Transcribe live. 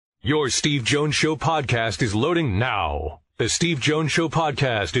Your Steve Jones Show podcast is loading now. The Steve Jones Show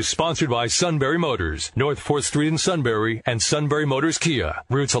podcast is sponsored by Sunbury Motors, North 4th Street in Sunbury, and Sunbury Motors Kia,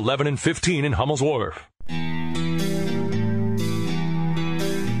 routes 11 and 15 in Hummel's Wharf.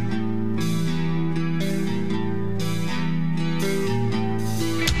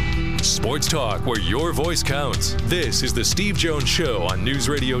 Sports talk where your voice counts. This is the Steve Jones Show on News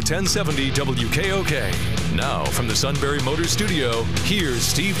Radio 1070 WKOK. Now from the Sunbury Motors Studio, here's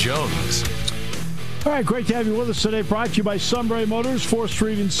Steve Jones. All right, great to have you with us today. Brought to you by Sunbury Motors, 4th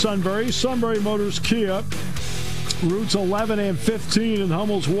Street in Sunbury. Sunbury Motors Kia, routes 11 and 15 in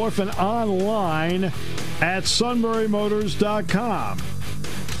Hummel's Wharf, and online at sunburymotors.com.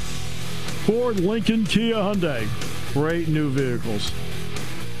 Ford, Lincoln, Kia, Hyundai. Great new vehicles.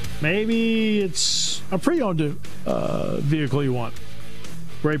 Maybe it's a pre-owned vehicle you want.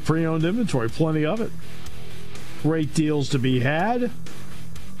 Great pre-owned inventory, plenty of it. Great deals to be had.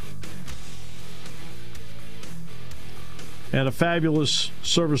 And a fabulous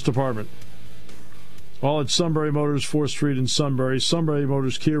service department. All at Sunbury Motors, 4th Street in Sunbury. Sunbury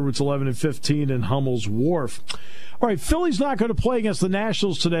Motors Kia, routes 11 and 15 in Hummel's Wharf. All right, Philly's not going to play against the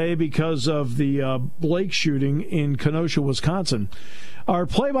Nationals today because of the Blake shooting in Kenosha, Wisconsin. Our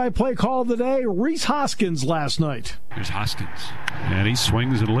play-by-play call of the day, Rhys Hoskins last night. There's Hoskins, and he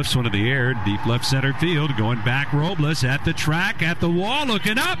swings and lifts one to the air, deep left center field, going back. Robles at the track, at the wall,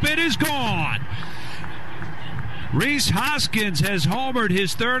 looking up, it is gone. Rhys Hoskins has homered,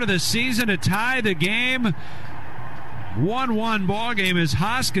 his third of the season to tie the game. 1-1 ball game as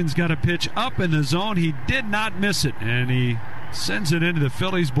Hoskins got a pitch up in the zone. He did not miss it, and he sends it into the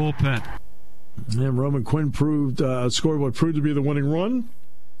Phillies bullpen. And Roman Quinn scored what proved to be the winning run.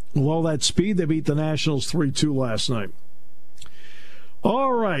 With all that speed, they beat the Nationals 3-2 last night.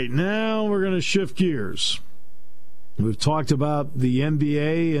 All right, now we're going to shift gears. We've talked about the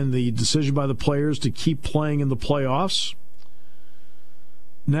NBA and the decision by the players to keep playing in the playoffs.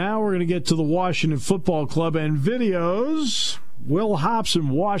 Now we're going to get to the Washington Football Club and videos. Will Hobson,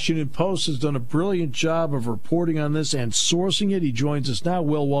 Washington Post, has done a brilliant job of reporting on this and sourcing it. He joins us now.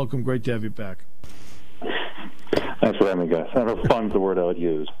 Will, welcome. Great to have you back. Thanks for having me, guys. I don't know if fun's the word I would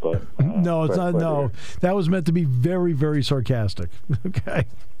use, but... no, it's not. No, that was meant to be very, very sarcastic. Okay.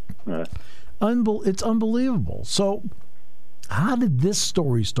 Right. It's unbelievable. So how did this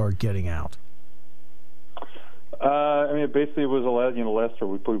story start getting out? Basically, it was last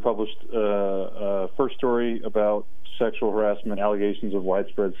story. We published a first story about sexual harassment, allegations of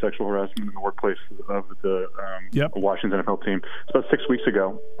widespread sexual harassment in the workplace of the Washington NFL team. It's about 6 weeks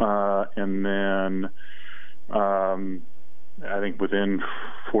ago. And then I think within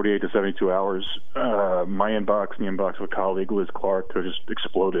 48 to 72 hours, my inbox and the inbox of a colleague, Liz Clark, just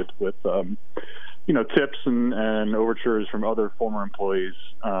exploded with tips and overtures from other former employees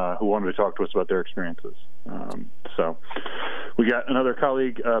who wanted to talk to us about their experiences. So we got another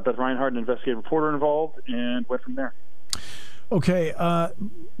colleague, Beth Reinhardt, an investigative reporter, involved, and went from there. Okay.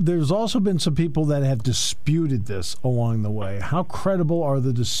 There's also been some people that have disputed this along the way. How credible are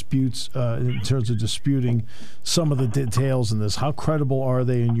the disputes in terms of disputing some of the details in this? How credible are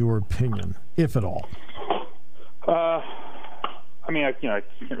they in your opinion, if at all? I can't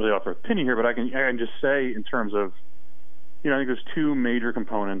really offer opinion here, but I can just say in terms of, I think there's two major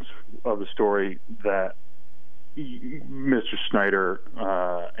components of the story that Mr. Snyder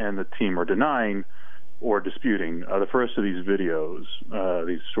and the team are denying or disputing. The first of these videos,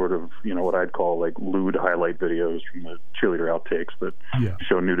 these sort of, what I'd call like lewd highlight videos from the cheerleader outtakes that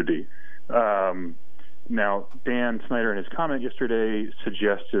show nudity. Now, Dan Snyder in his comment yesterday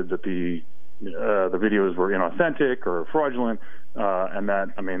suggested that the videos were inauthentic or fraudulent, and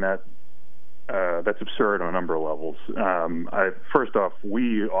that's absurd on a number of levels. First off,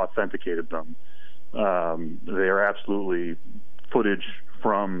 we authenticated them. They are absolutely footage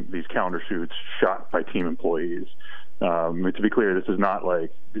from these calendar shoots shot by team employees. To be clear, this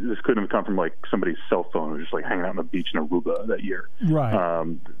couldn't have come from like somebody's cell phone who was just like hanging out on the beach in Aruba that year. Right.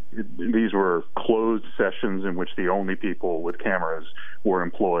 These were closed sessions in which the only people with cameras were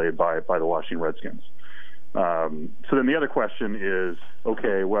employed by the Washington Redskins. So then the other question is,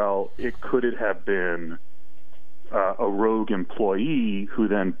 okay, well, could it have been a rogue employee who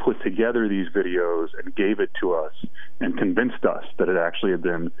then put together these videos and gave it to us and convinced us that it actually had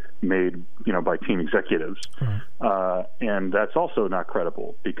been made, by team executives. Right. And that's also not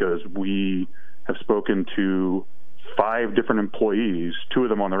credible because we have spoken to 5 different employees, 2 of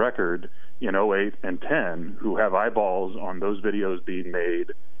them on the record in 08 and 10, who have eyeballs on those videos being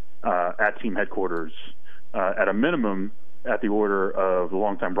made at team headquarters, at a minimum at the order of the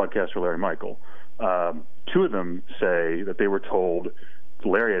longtime broadcaster Larry Michael. 2 of them say that they were told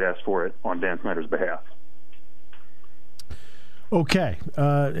Larry had asked for it on Dan Snyder's behalf. Okay,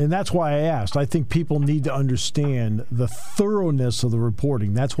 and that's why I asked. I think people need to understand the thoroughness of the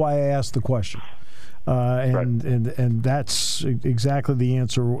reporting. That's why I asked the question. And that's exactly the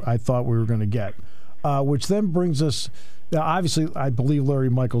answer I thought we were going to get. Which then brings us, now obviously, I believe Larry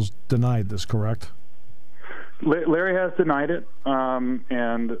Michaels denied this, correct? Larry has denied it,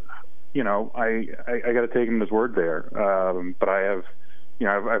 and you know, I got to take him at his word there. But I have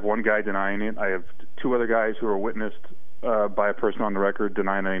one guy denying it. I have two other guys who are witnessed by a person on the record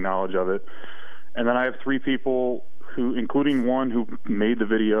denying any knowledge of it, and then I have three people who, including one who made the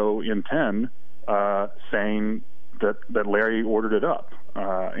video in 10, saying that Larry ordered it up.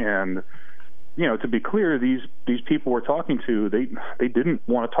 And you know, to be clear, these people we're talking to, they didn't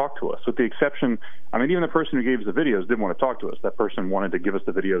want to talk to us, with the exception, I mean, even the person who gave us the videos didn't want to talk to us. That person wanted to give us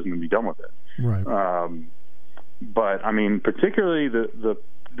the videos and then be done with it. Right. But I mean, particularly the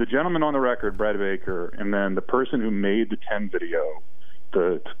gentleman on the record, Brad Baker, and then the person who made the 10 video,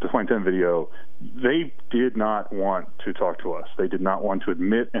 the 2010 video, they did not want to talk to us. They did not want to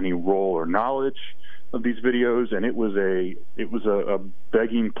admit any role or knowledge of these videos, and it was a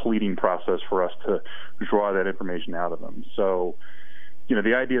begging, pleading process for us to draw that information out of them. So, you know,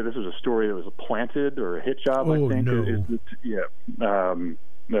 the idea this was a story that was planted or a hit job, I think,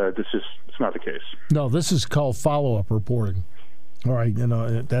 it's not the case. No, this is called follow-up reporting. All right, you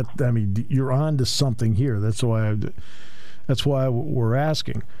know, you're on to something here. That's why we're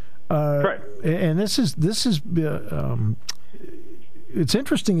asking. Right. And this is it's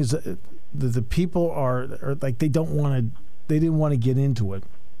interesting is that the people are like they didn't want to get into it.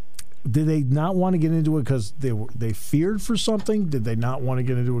 Did they not want to get into it because they feared for something? Did they not want to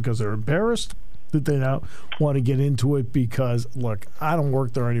get into it because they're embarrassed? Did they not want to get into it because, look, I don't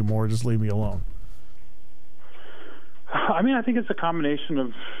work there anymore, just leave me alone? I mean, I think it's a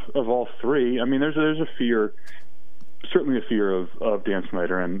combination of all three. I mean, there's a fear, certainly a fear of Dan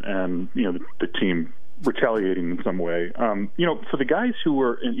Snyder and you know, the team retaliating in some way. You know, for the guys who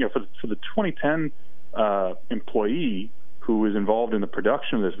were, for the 2010 employee who was involved in the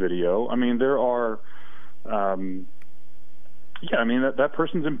production of this video, I mean, there are, that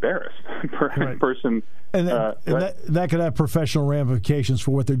person's embarrassed. Right. Person, and that could have professional ramifications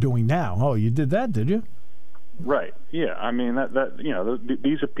for what they're doing now. Oh, you did that, did you? Right. Yeah. I mean, that you know,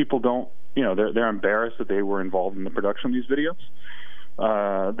 these are people don't, you know, they're embarrassed that they were involved in the production of these videos.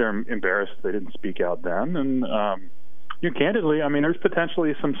 They're embarrassed they didn't speak out then, and candidly, I mean, there's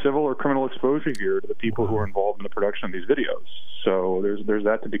potentially some civil or criminal exposure here to the people who are involved in the production of these videos. So there's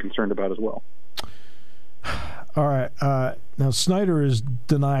that to be concerned about as well. All right. Now Snyder has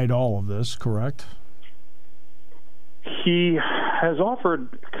denied all of this, correct? He has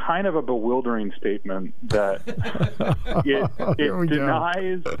offered kind of a bewildering statement that it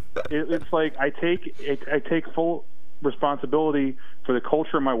denies. It's like I take full responsibility for the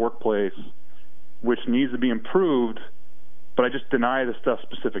culture of my workplace, which needs to be improved, but I just deny the stuff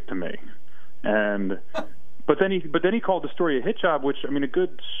specific to me. But then he called the story a hit job, which, I mean, a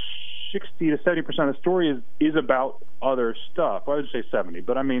good 60 to 70% of the story is about other stuff. I would say 70,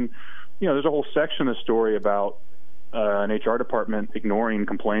 but I mean, you know, there's a whole section of the story about an HR department ignoring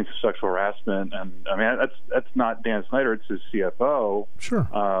complaints of sexual harassment, and I mean that's not Dan Snyder; it's his CFO. Sure.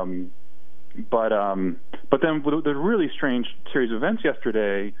 But then the really strange series of events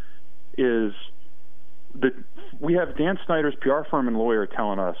yesterday is that we have Dan Snyder's PR firm and lawyer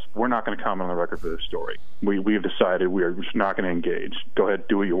telling us we're not going to comment on the record for this story. We have decided we're just not going to engage. Go ahead,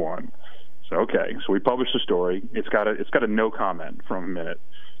 do what you want. So okay, so we published the story. It's got a no comment from a minute.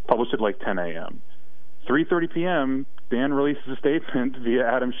 Published at like 10 a.m. 3:30 p.m. Dan releases a statement via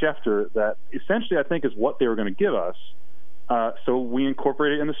Adam Schefter that essentially I think is what they were going to give us. So we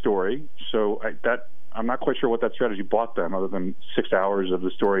incorporate it in the story. So I'm not quite sure what that strategy bought them, other than 6 hours of the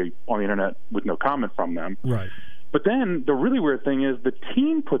story on the internet with no comment from them. Right. But then the really weird thing is the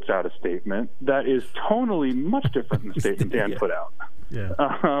team puts out a statement that is tonally much different than the statement Dan put out. Yeah.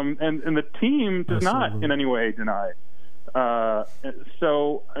 And the team does not in any way deny.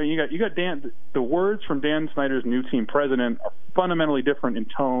 So you got Dan. The words from Dan Snyder's new team president are fundamentally different in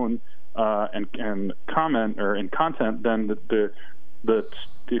tone and comment or in content than the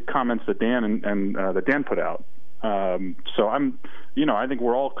comments that Dan that Dan put out. So I think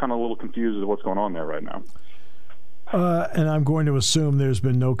we're all kind of a little confused as to what's going on there right now. And I'm going to assume there's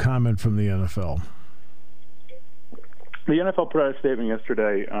been no comment from the NFL. The NFL put out a statement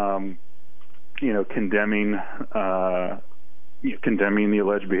yesterday, condemning the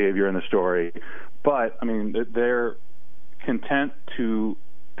alleged behavior in the story. But, I mean, they're content to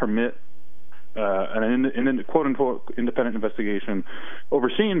permit an quote-unquote independent investigation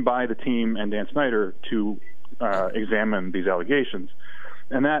overseen by the team and Dan Snyder to examine these allegations.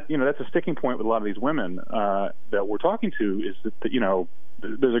 And that, that's a sticking point with a lot of these women that we're talking to, is that,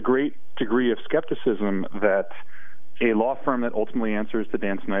 there's a great degree of skepticism that a law firm that ultimately answers to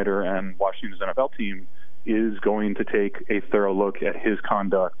Dan Snyder and Washington's NFL team is going to take a thorough look at his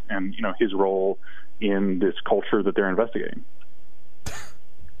conduct and, his role in this culture that they're investigating.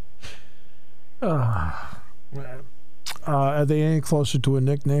 Are they any closer to a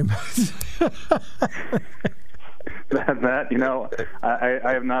nickname? I have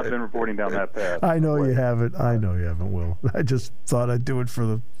not been reporting down that path. I know you haven't. Will. I just thought I'd do it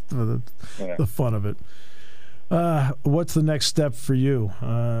for the fun of it. What's the next step for you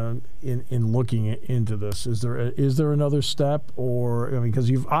in looking into this? Is there another step, or because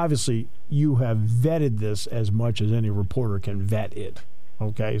you have vetted this as much as any reporter can vet it.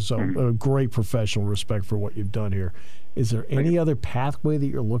 Okay, so a great professional respect for what you've done here. Is there any other pathway that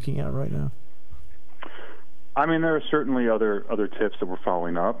you're looking at right now? I mean, there are certainly other tips that we're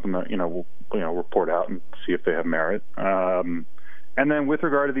following up, and we'll report out and see if they have merit. And then with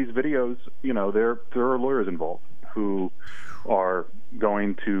regard to these videos, there are lawyers involved who are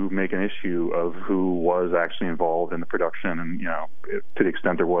going to make an issue of who was actually involved in the production, and to the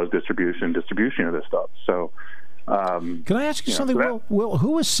extent there was distribution of this stuff. So, can I ask you something, Will?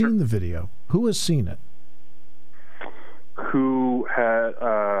 Who has seen the video? Who has seen it? Who had?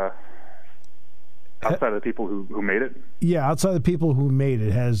 Outside of the people who made it? Yeah, outside of the people who made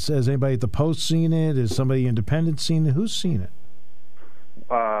it. Has anybody at the Post seen it? Has somebody independent seen it? Who's seen it?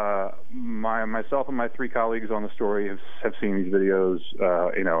 Myself and my 3 colleagues on the story have seen these videos,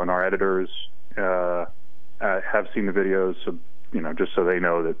 and our editors have seen the videos, so, just so they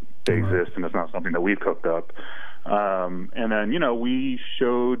know that they exist and it's not something that we've cooked up. And then, we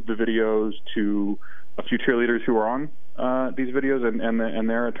showed the videos to a few cheerleaders who were on these videos and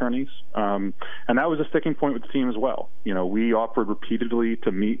their attorneys. And that was a sticking point with the team as well. We offered repeatedly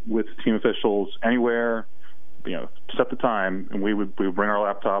to meet with team officials anywhere, set the time, and we would bring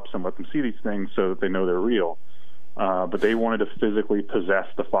our laptops and let them see these things so that they know they're real. But they wanted to physically possess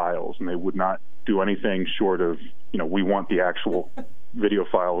the files, and they would not do anything short of, we want the actual video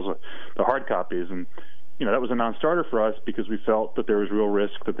files, the hard copies. And, that was a non-starter for us because we felt that there was real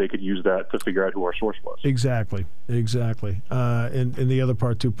risk that they could use that to figure out who our source was. Exactly. And the other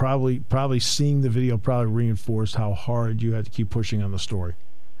part, too, probably seeing the video probably reinforced how hard you had to keep pushing on the story.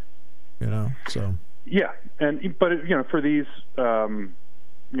 So. Yeah, but for these for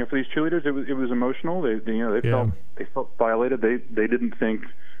these cheerleaders, it was emotional. They felt violated. They didn't think,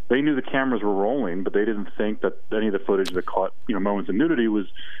 they knew the cameras were rolling, but they didn't think that any of the footage that caught moments of nudity was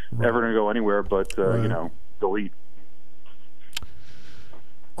ever going to go anywhere but delete.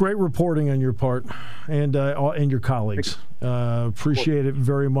 Great reporting on your part and your colleagues. Appreciate it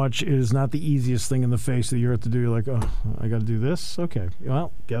very much. It is not the easiest thing in the face of the earth to do. You're like, oh, I got to do this? Okay.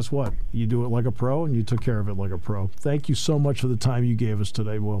 Well, guess what? You do it like a pro, and you took care of it like a pro. Thank you so much for the time you gave us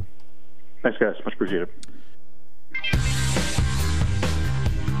today, Will. Thanks, guys. Much appreciated.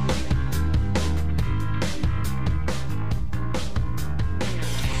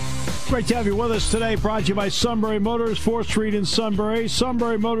 Great to have you with us today. Brought to you by Sunbury Motors, 4th Street in Sunbury.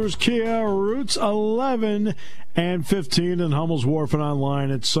 Sunbury Motors Kia, routes 11 and 15 in Hummel's Wharf, and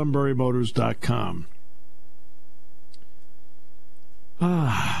online at sunburymotors.com.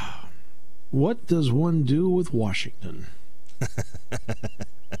 What does one do with Washington?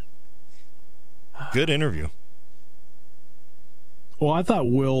 Good interview. Well, I thought,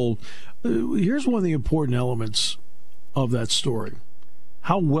 Will, here's one of the important elements of that story.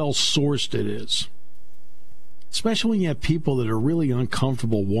 How well sourced it is, especially when you have people that are really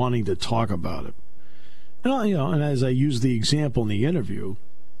uncomfortable wanting to talk about it. And as I use the example in the interview,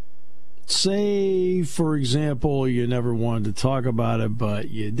 say, for example, you never wanted to talk about it,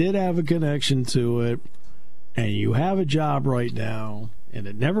 but you did have a connection to it, and you have a job right now, and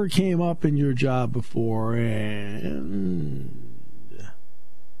it never came up in your job before, and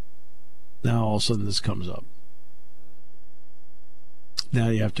now all of a sudden this comes up. Now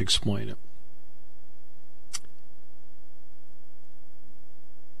you have to explain it.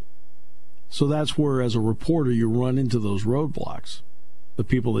 So that's where, as a reporter, you run into those roadblocks. The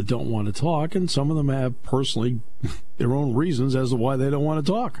people that don't want to talk, and some of them have personally their own reasons as to why they don't want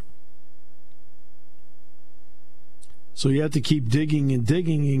to talk. So you have to keep digging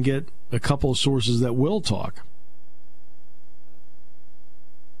and get a couple of sources that will talk.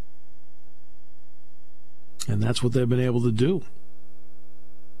 And that's what they've been able to do.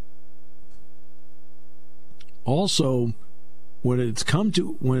 Also, when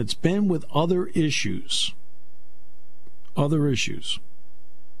it's been with other issues,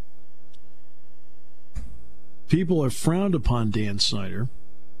 people have frowned upon Dan Snyder,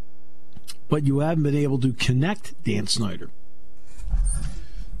 but you haven't been able to connect Dan Snyder.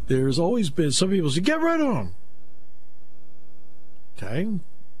 There's always been some people say, get rid of him. Okay.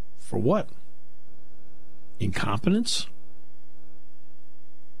 For what? Incompetence?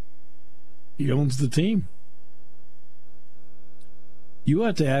 He owns the team. You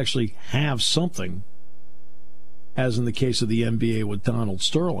have to actually have something, as in the case of the NBA with Donald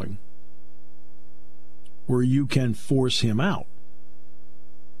Sterling, where you can force him out.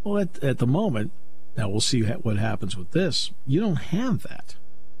 Well, at the moment, now we'll see what happens with this, you don't have that.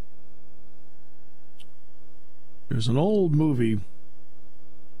 There's an old movie,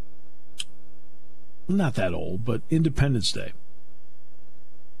 not that old, but Independence Day.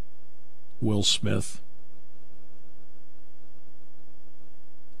 Will Smith.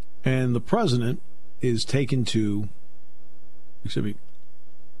 And the president is taken to,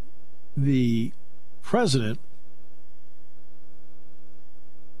 the president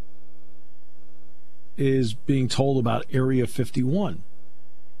is being told about Area 51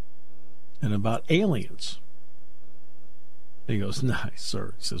 and about aliens. And he goes, nice,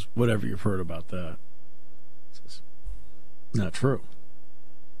 sir. He says, whatever you've heard about that. He says, not true.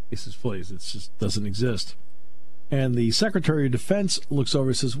 He says, please, it just doesn't exist. And the Secretary of Defense looks over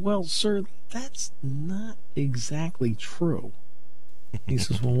and says, well, sir, that's not exactly true. He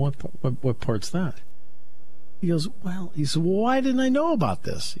says, well, what part's that? He goes, well, why didn't I know about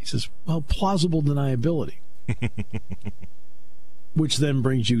this? He says, well, plausible deniability. Which then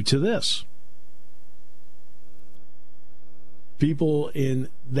brings you to this. People in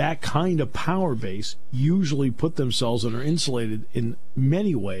that kind of power base usually put themselves and are insulated in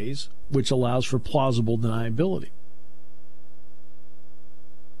many ways, which allows for plausible deniability.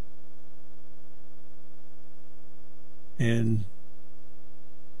 And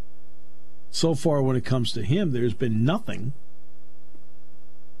so far, when it comes to him, there's been nothing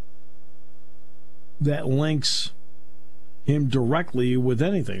that links him directly with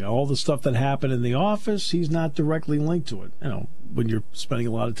anything. All the stuff that happened in the office, he's not directly linked to it. You know, when you're spending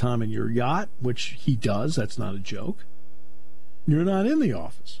a lot of time in your yacht, which he does, that's not a joke, you're not in the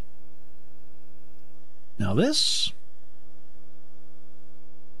office. Now this,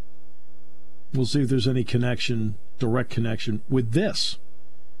 we'll see if there's any connection, direct connection with this.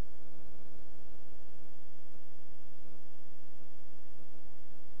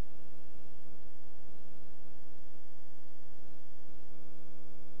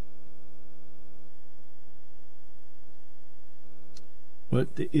 But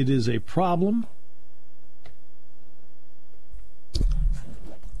it is a problem.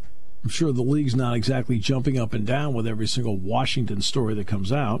 I'm sure the league's not exactly jumping up and down with every single Washington story that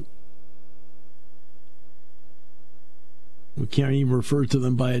comes out. We can't even refer to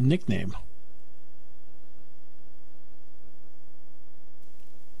them by a nickname.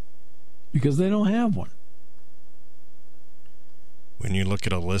 Because they don't have one. When you look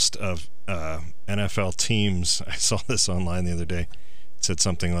at a list of NFL teams, I saw this online the other day. It said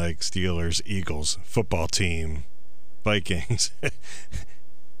something like Steelers, Eagles, football team, Vikings.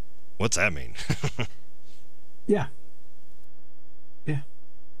 What's that mean? Yeah. Yeah.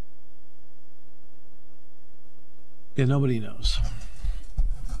 Yeah, nobody knows.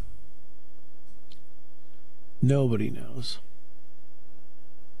 Nobody knows.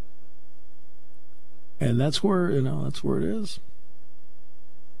 And that's where, that's where it is.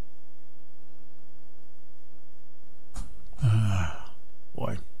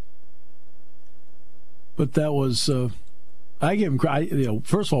 Boy. But that was, I give him credit.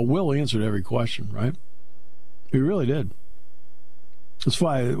 First of all, Will answered every question, right? He really did. That's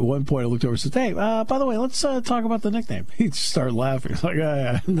why at one point I looked over and said, hey, by the way, let's talk about the nickname. He just started laughing. It's like,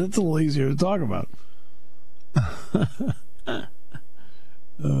 yeah, that's a little easier to talk about.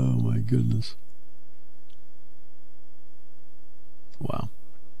 Oh, my goodness. Wow.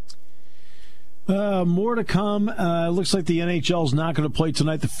 More to come. Looks like the NHL is not going to play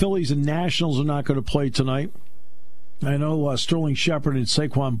tonight. The Phillies and Nationals are not going to play tonight. I know Sterling Shepard and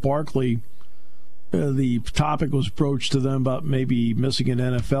Saquon Barkley, the topic was broached to them about maybe missing an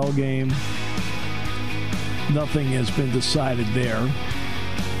NFL game. Nothing has been decided there.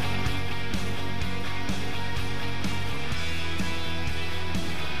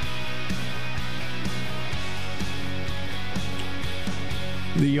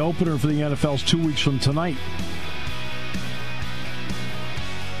 The opener for the NFL is 2 weeks from tonight.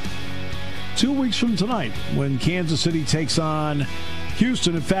 2 weeks from tonight, when Kansas City takes on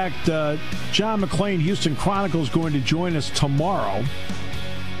Houston. In fact, John McClain, Houston Chronicle, is going to join us tomorrow.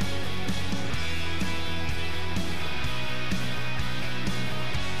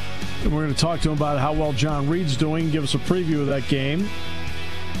 And we're going to talk to him about how well John Reed's doing, give us a preview of that game,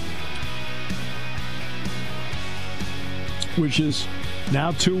 which is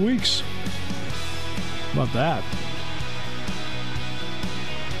now 2 weeks. How about that?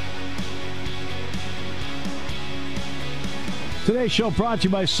 Today's show brought to you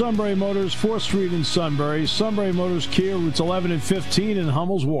by Sunbury Motors, 4th Street in Sunbury. Sunbury Motors Kia, routes 11 and 15 in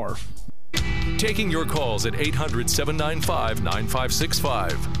Hummel's Wharf. Taking your calls at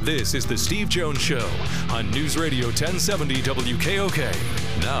 800-795-9565. This is the Steve Jones Show on News Radio 1070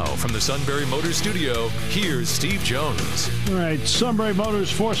 WKOK. Now, from the Sunbury Motors Studio, here's Steve Jones. All right, Sunbury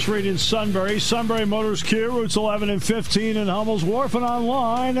Motors, 4th Street in Sunbury. Sunbury Motors Kia, routes 11 and 15 in Hummel's Wharf, and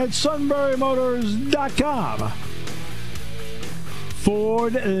online at sunburymotors.com.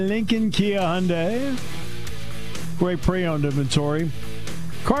 Ford, Lincoln, Kia, Hyundai. Great pre-owned inventory.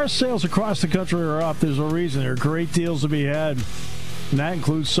 Car sales across the country are up. There's a reason. There are great deals to be had. And that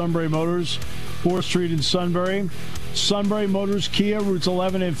includes Sunbury Motors, 4th Street in Sunbury. Sunbury Motors Kia, routes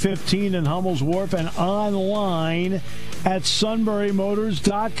 11 and 15 in Hummel's Wharf, and online at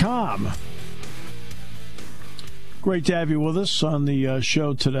sunburymotors.com. Great to have you with us on the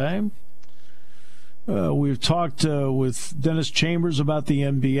show today. We've talked with Dennis Chambers about the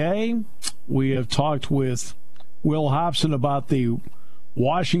NBA. We have talked with Will Hobson about the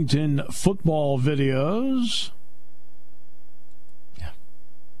Washington football videos. Yeah.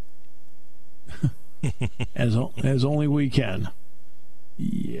 as only we can.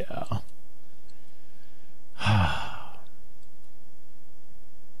 Yeah.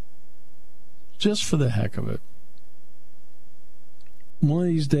 Just for the heck of it. One of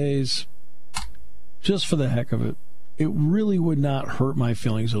these days, just for the heck of it, it really would not hurt my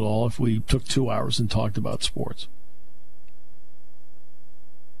feelings at all if we took 2 hours and talked about sports.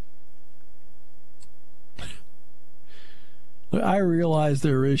 I realize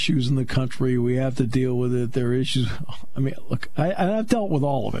there are issues in the country. We have to deal with it. There are issues. I mean, look, I've dealt with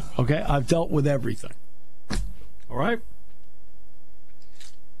all of it, okay? I've dealt with everything. All right?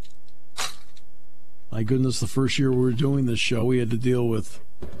 My goodness, the first year we were doing this show, we had to deal with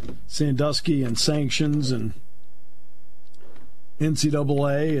Sandusky and sanctions and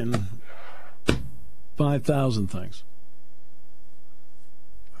NCAA and 5,000 things.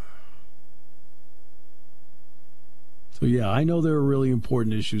 So, yeah, I know there are really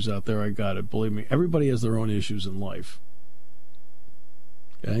important issues out there. I got it. Believe me, everybody has their own issues in life.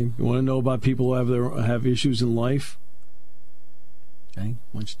 Okay? You want to know about people who have issues in life? Okay?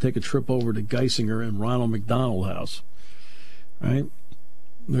 Why don't you take a trip over to Geisinger and Ronald McDonald House? Right?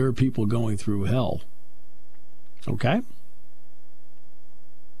 There are people going through hell. Okay?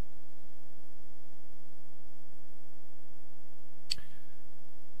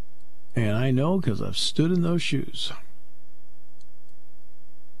 And I know because I've stood in those shoes.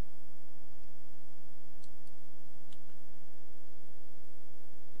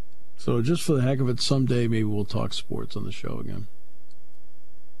 So just for the heck of it, someday maybe we'll talk sports on the show again.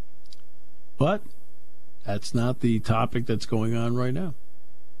 But that's not the topic that's going on right now.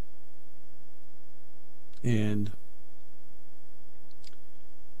 And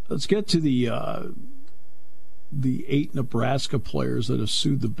let's get to the 8 Nebraska players that have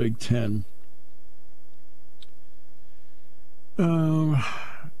sued the Big Ten.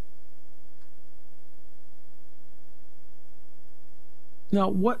 Now,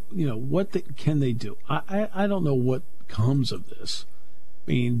 what can they do? I don't know what comes of this.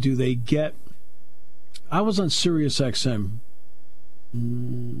 I mean, do they get? I was on Sirius XM.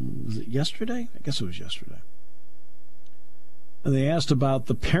 Was it yesterday? I guess it was yesterday. And they asked about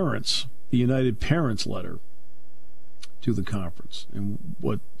the parents, the United Parents letter to the conference, and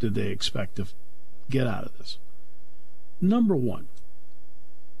what did they expect to get out of this? Number one,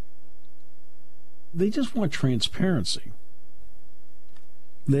 they just want transparency.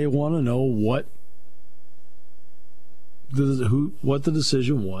 They want to know what the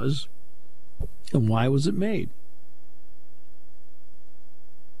decision was and why was it made.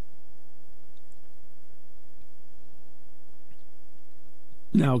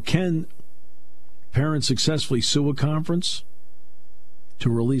 Now, can parents successfully sue a conference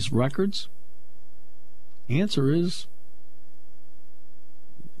to release records? Answer is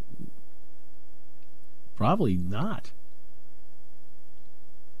probably not.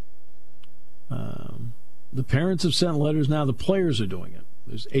 The parents have sent letters. Now the players are doing it.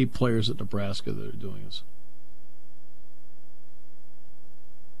 There's 8 players at Nebraska that are doing this.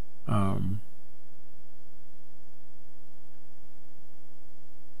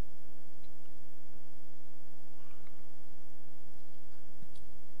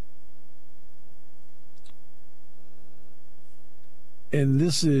 and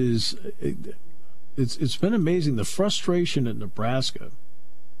this is, it's been amazing, the frustration at Nebraska.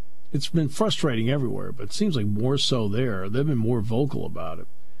 It's been frustrating everywhere, but it seems like more so there. They've been more vocal about it.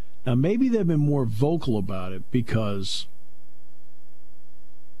 Now, maybe they've been more vocal about it because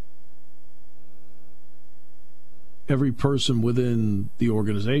every person within the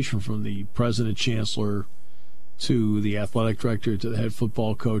organization, from the president, chancellor, to the athletic director, to the head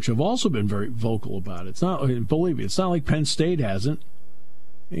football coach, have also been very vocal about it. It's not, believe me, it's not like Penn State hasn't.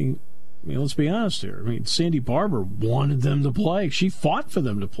 I mean, let's be honest here. I mean, Sandy Barber wanted them to play. She fought for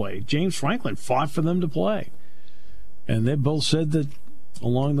them to play. James Franklin fought for them to play. And they both said that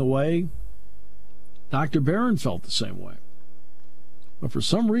along the way, Dr. Barron felt the same way. But for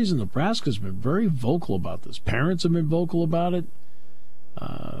some reason, Nebraska's been very vocal about this. Parents have been vocal about it.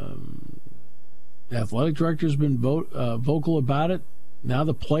 The athletic director's been vocal about it. Now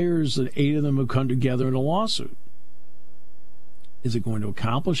the players, 8 of them, have come together in a lawsuit. Is it going to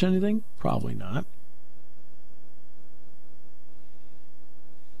accomplish anything? Probably not.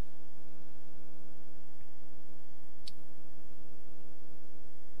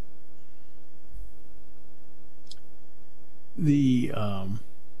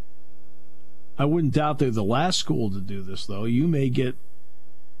 I wouldn't doubt they're the last school to do this, though. You may get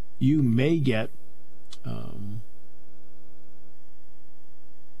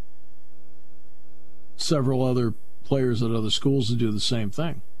several other players at other schools to do the same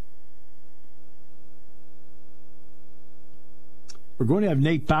thing. We're going to have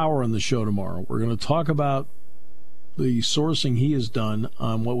Nate Bauer on the show tomorrow. We're going to talk about the sourcing he has done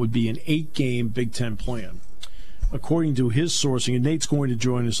on what would be an 8-game Big Ten plan. According to his sourcing, and Nate's going to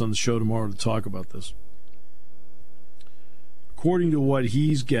join us on the show tomorrow to talk about this. According to what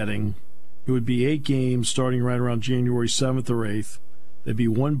he's getting, it would be 8 games starting right around January 7th or 8th. There'd be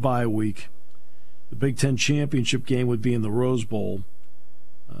 1 bye week. The Big Ten championship game would be in the Rose Bowl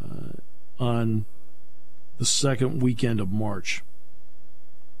on the second weekend of March.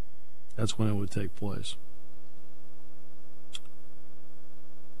 That's when it would take place.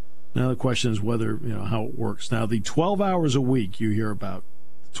 Now the question is whether, how it works. Now, the 12 hours a week you hear about,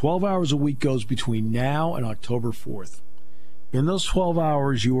 12 hours a week goes between now and October 4th. In those 12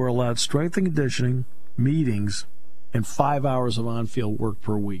 hours, you are allowed strength and conditioning, meetings, and 5 hours of on-field work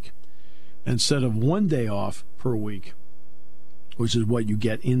per week, instead of 1 day off per week, which is what you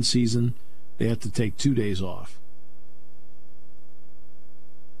get in season. They have to take 2 days off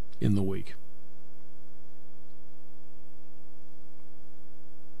in the week.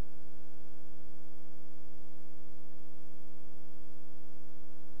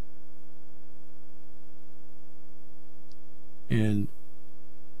 And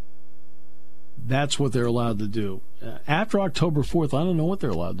that's what they're allowed to do. After October 4th, I don't know what they're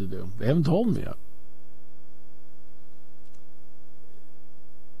allowed to do. They haven't told them yet.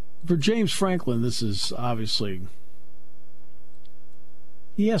 For James Franklin, this is obviously,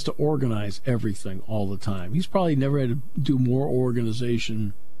 he has to organize everything all the time. He's probably never had to do more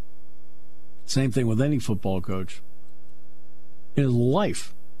organization. Same thing with any football coach in his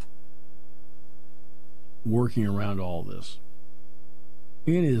life, working around all this.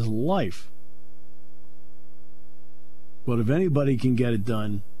 In his life. But if anybody can get it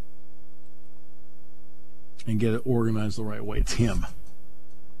done and get it organized the right way, it's him.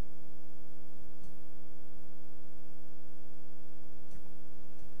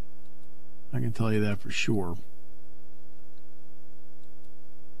 I can tell you that for sure.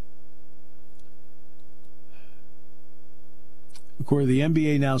 Of course, the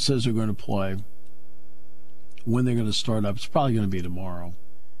NBA now says they're going to play. When they're going to start up, it's probably going to be tomorrow,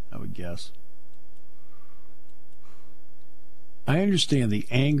 I would guess. I understand the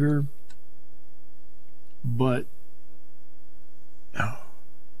anger, but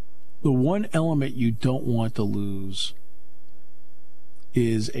the one element you don't want to lose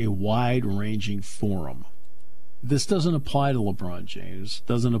is a wide-ranging forum. This doesn't apply to LeBron James.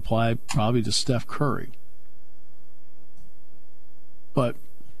 Doesn't apply probably to Steph Curry. But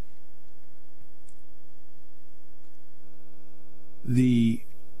the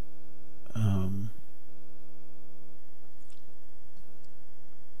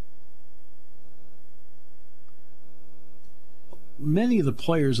many of the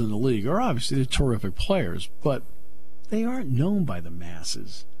players in the league are obviously terrific players, but they aren't known by the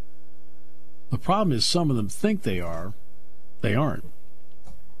masses. The problem is some of them think they are. They aren't.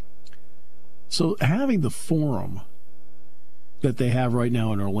 So having the forum that they have right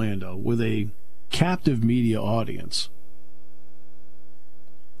now in Orlando with a captive media audience,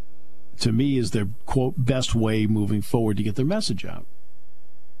 to me, is their, quote, best way moving forward to get their message out.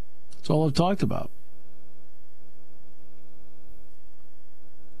 That's all I've talked about.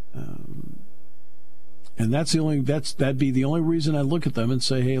 And that'd be the only reason I look at them and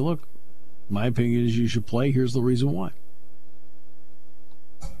say, hey, look, my opinion is you should play. Here's the reason why.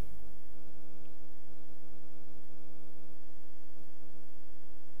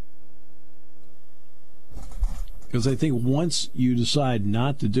 Because I think once you decide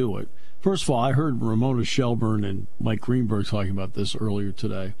not to do it, first of all, I heard Ramona Shelburne and Mike Greenberg talking about this earlier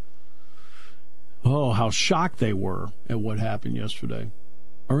today. Oh, how shocked they were at what happened yesterday.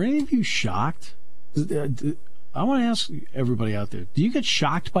 Are any of you shocked? I want to ask everybody out there, do you get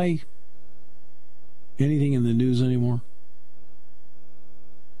shocked by anything in the news anymore?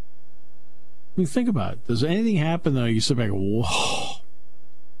 I mean, think about it. Does anything happen that you sit back and go, whoa?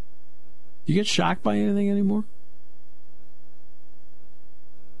 Do you get shocked by anything anymore?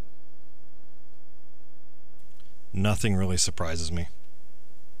 Nothing really surprises me.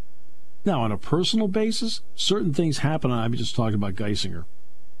 Now, on a personal basis, certain things happen. I just talked about Geisinger,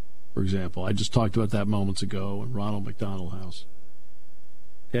 for example. I just talked about that moments ago in Ronald McDonald House.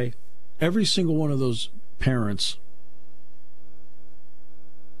 Okay? Every single one of those parents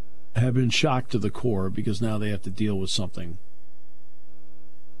have been shocked to the core because now they have to deal with something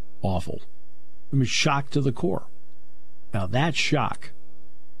awful. I mean, shocked to the core. Now, that shock.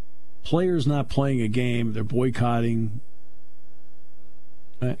 Players not playing a game, they're boycotting.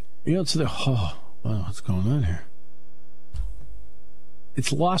 It's the, oh, well, what's going on here?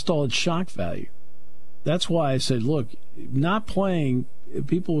 It's lost all its shock value. That's why I said, look, not playing,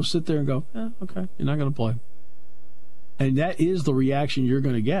 people will sit there and go, okay, you're not going to play. And that is the reaction you're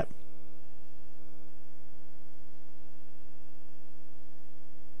going to get.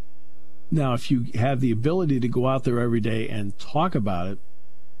 Now, if you have the ability to go out there every day and talk about it,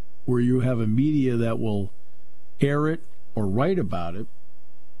 where you have a media that will air it or write about it,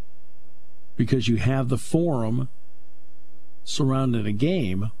 because you have the forum surrounding a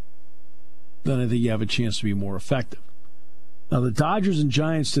game, then I think you have a chance to be more effective. Now, the Dodgers and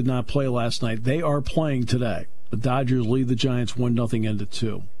Giants did not play last night. They are playing today. The Dodgers lead the Giants 1-0 into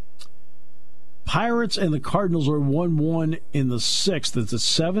 2. Pirates and the Cardinals are 1-1 in the 6th. It's a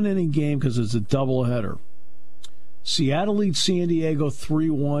 7-inning game because it's a doubleheader. Seattle leads San Diego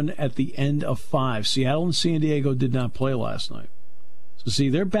 3-1 at the end of 5. Seattle and San Diego did not play last night. So, see,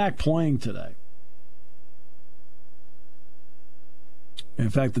 they're back playing today.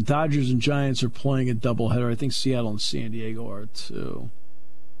 In fact, the Dodgers and Giants are playing a doubleheader. I think Seattle and San Diego are too.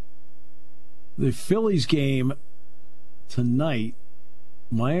 The Phillies game tonight,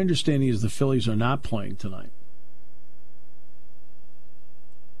 my understanding is the Phillies are not playing tonight.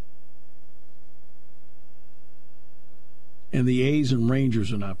 And the A's and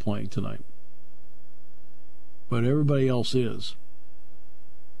Rangers are not playing tonight. But everybody else is.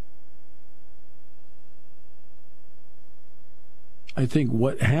 I think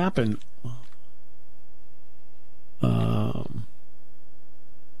what happened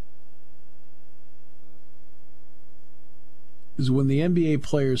is when the NBA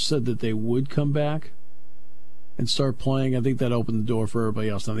players said that they would come back and start playing, I think that opened the door for everybody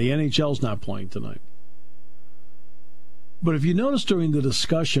else. Now, the NHL's not playing tonight. But if you notice during the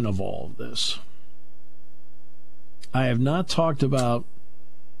discussion of all of this, I have not talked about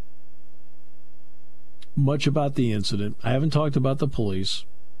much about the incident. I haven't talked about the police.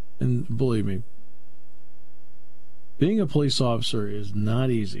 And believe me, being a police officer is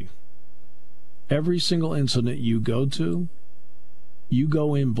not easy. Every single incident you go to, you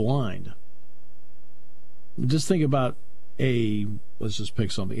go in blind. Just think about let's just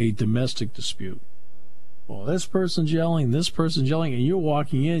pick something, a domestic dispute. Well, this person's yelling, and you're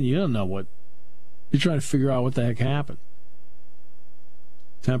walking in, you don't know what. You're trying to figure out what the heck happened.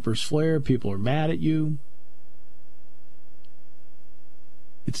 Tempers flare, people are mad at you.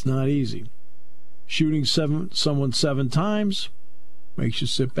 It's not easy. Shooting someone 7 times makes you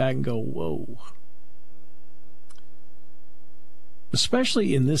sit back and go, whoa.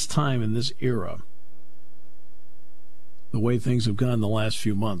 Especially in this time, in this era, the way things have gone the last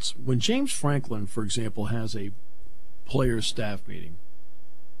few months. When James Franklin, for example, has a player staff meeting,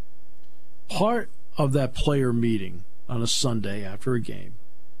 part of that player meeting on a Sunday after a game,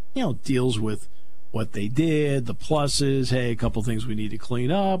 deals with what they did, the pluses, hey, a couple things we need to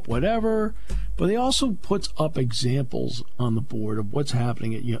clean up, whatever. But he also puts up examples on the board of what's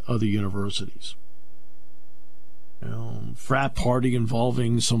happening at other universities. Frat party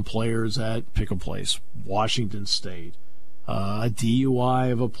involving some players at pick a place, Washington State. A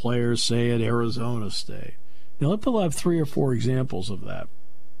DUI of a player, say, at Arizona State. They'll have 3 or 4 examples of that.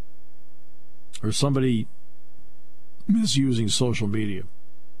 Or somebody misusing social media.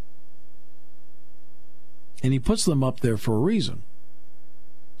 And he puts them up there for a reason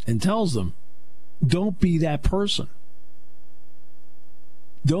and tells them, Don't be that person.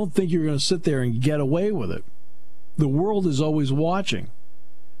 Don't think you're going to sit there and get away with it. The world is always watching.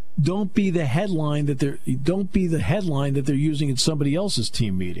 Don't be the headline that they're using in somebody else's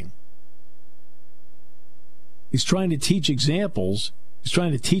team meeting. He's trying to teach examples. He's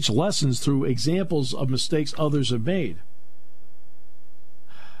trying to teach lessons through examples of mistakes others have made.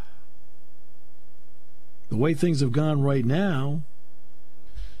 The way things have gone right now,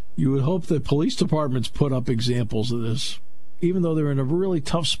 you would hope that police departments put up examples of this, even though they're in a really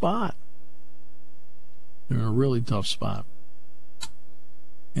tough spot. They're in a really tough spot.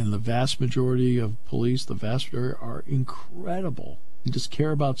 And the vast majority of police, are incredible and just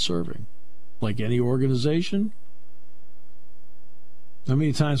care about serving. Like any organization. How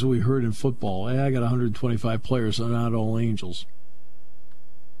many times have we heard in football, hey, I got 125 players, so they're not all angels.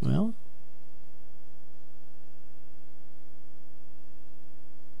 Well,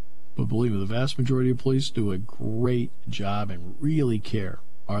 but believe me, the vast majority of police do a great job and really care.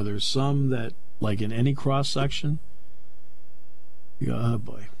 Are there some that, like in any cross-section, you go, oh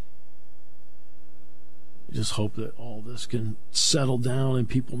boy. I just hope that all this can settle down and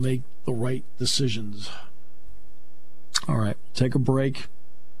people make the right decisions. All right, take a break.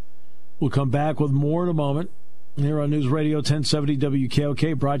 We'll come back with more in a moment. Here on News Radio 1070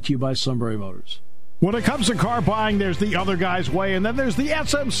 WKOK, brought to you by Sunbury Motors. When it comes to car buying, there's the other guy's way, and then there's the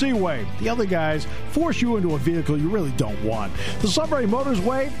SMC way. The other guys force you into a vehicle you really don't want. The Sunbury Motors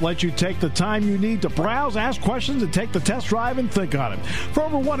way lets you take the time you need to browse, ask questions, and take the test drive and think on it. For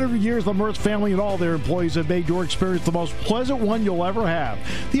over 100 years, the Mertz family and all their employees have made your experience the most pleasant one you'll ever have.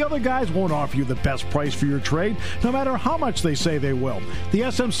 The other guys won't offer you the best price for your trade, no matter how much they say they will. The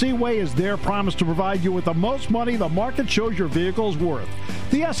SMC way is their promise to provide you with the most money the market shows your vehicle is worth.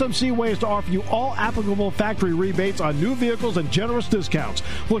 The SMC way is to offer you all applicable factory rebates on new vehicles and generous discounts.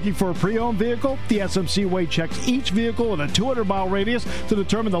 Looking for a pre-owned vehicle? The SMC way checks each vehicle in a 200-mile radius to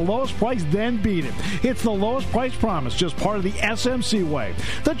determine the lowest price, then beat it. It's the lowest price promise, just part of the SMC way.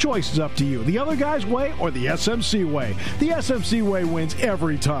 The choice is up to you. The other guy's way or the SMC way. The SMC way wins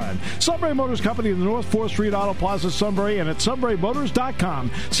every time. Sunbury Motors Company in the North 4th Street Auto Plaza, Sunbury, and at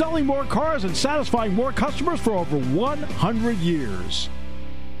sunburymotors.com. Selling more cars and satisfying more customers for over 100 years.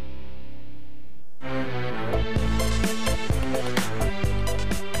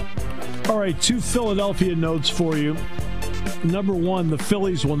 All right, 2 Philadelphia notes for you. Number 1, the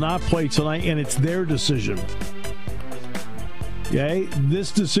Phillies will not play tonight, and it's their decision. Okay?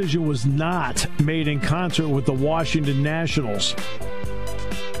 This decision was not made in concert with the Washington Nationals.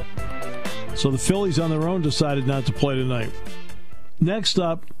 So the Phillies on their own decided not to play tonight. Next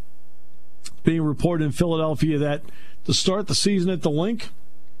up, being reported in Philadelphia that to start the season at the Link,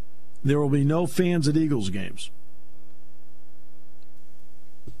 there will be no fans at Eagles games.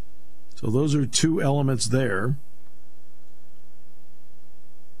 So those are 2 elements there.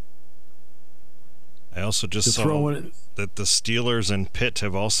 I also just saw that the Steelers and Pitt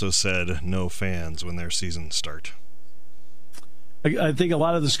have also said no fans when their seasons start. I think a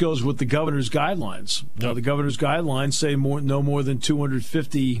lot of this goes with the governor's guidelines. Now, the governor's guidelines say no more than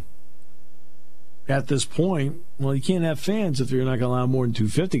 250 at this point. Well, you can't have fans if you're not going to allow more than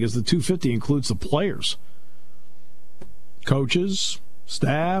 250, because the 250 includes the players, coaches,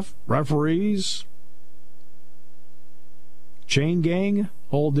 staff, referees, chain gang,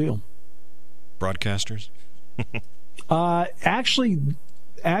 whole deal. Broadcasters? Actually,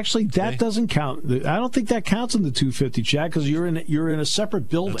 that doesn't count. I don't think that counts in the 250, Chad, because you're in a separate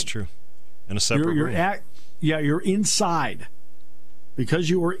building. That's true. In a separate room. You're inside. Because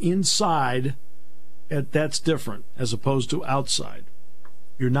you are inside, that's different as opposed to outside.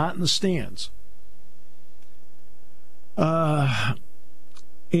 You're not in the stands.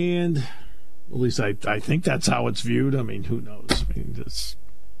 And at least I think that's how it's viewed. I mean, who knows? I mean,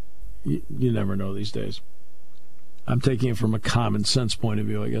 you never know these days. I'm taking it from a common sense point of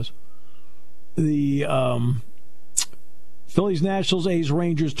view, I guess. The Phillies, Nationals, A's,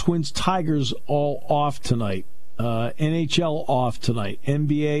 Rangers, Twins, Tigers all off tonight. NHL off tonight.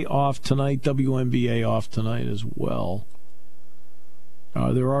 NBA off tonight. WNBA off tonight as well.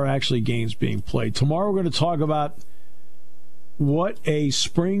 There are actually games being played. Tomorrow we're going to talk about what a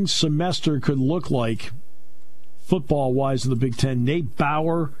spring semester could look like football-wise in the Big Ten. Nate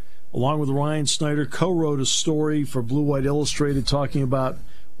Bauer, along with Ryan Snyder, co-wrote a story for Blue White Illustrated talking about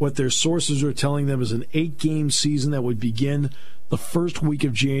what their sources are telling them is an 8-game season that would begin the first week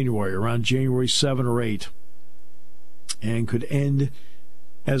of January, around January 7 or 8, and could end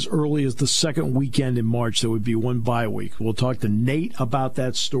as early as the second weekend in March. There would be one bye week. We'll talk to Nate about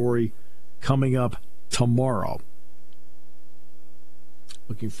that story coming up tomorrow.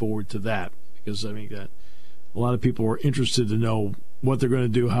 Looking forward to that. because, I mean, a lot of people are interested to know what they're going to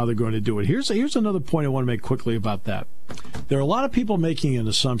do, how they're going to do it. Here's another point I want to make quickly about that. There are a lot of people making an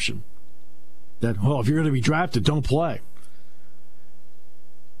assumption that, well, if you're going to be drafted, don't play.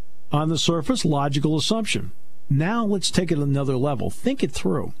 On the surface, logical assumption. Now let's take it another level. Think it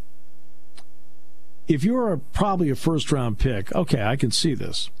through. If you're probably a first-round pick, okay, I can see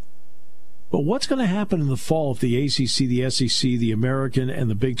this. But what's going to happen in the fall if the ACC, the SEC, the American, and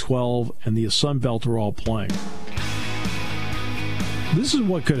the Big 12 and the Sun Belt are all playing? This is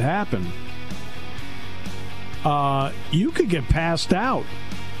what could happen. You could get passed out.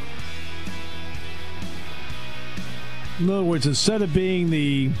 In other words, instead of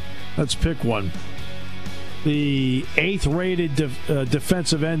being let's pick one, the 8th-rated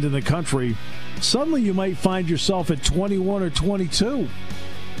defensive end in the country, suddenly you might find yourself at 21 or 22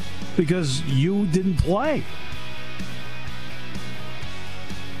 because you didn't play.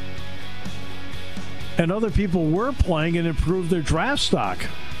 And other people were playing and improved their draft stock.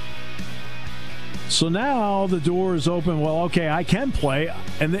 So now the door is open. Well, okay, I can play.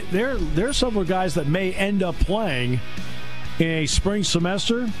 And there are several guys that may end up playing in a spring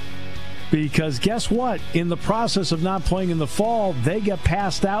semester because guess what? In the process of not playing in the fall, they get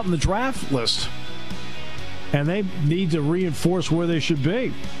passed out in the draft list. And they need to reinforce where they should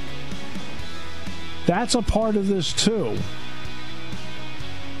be. That's a part of this, too.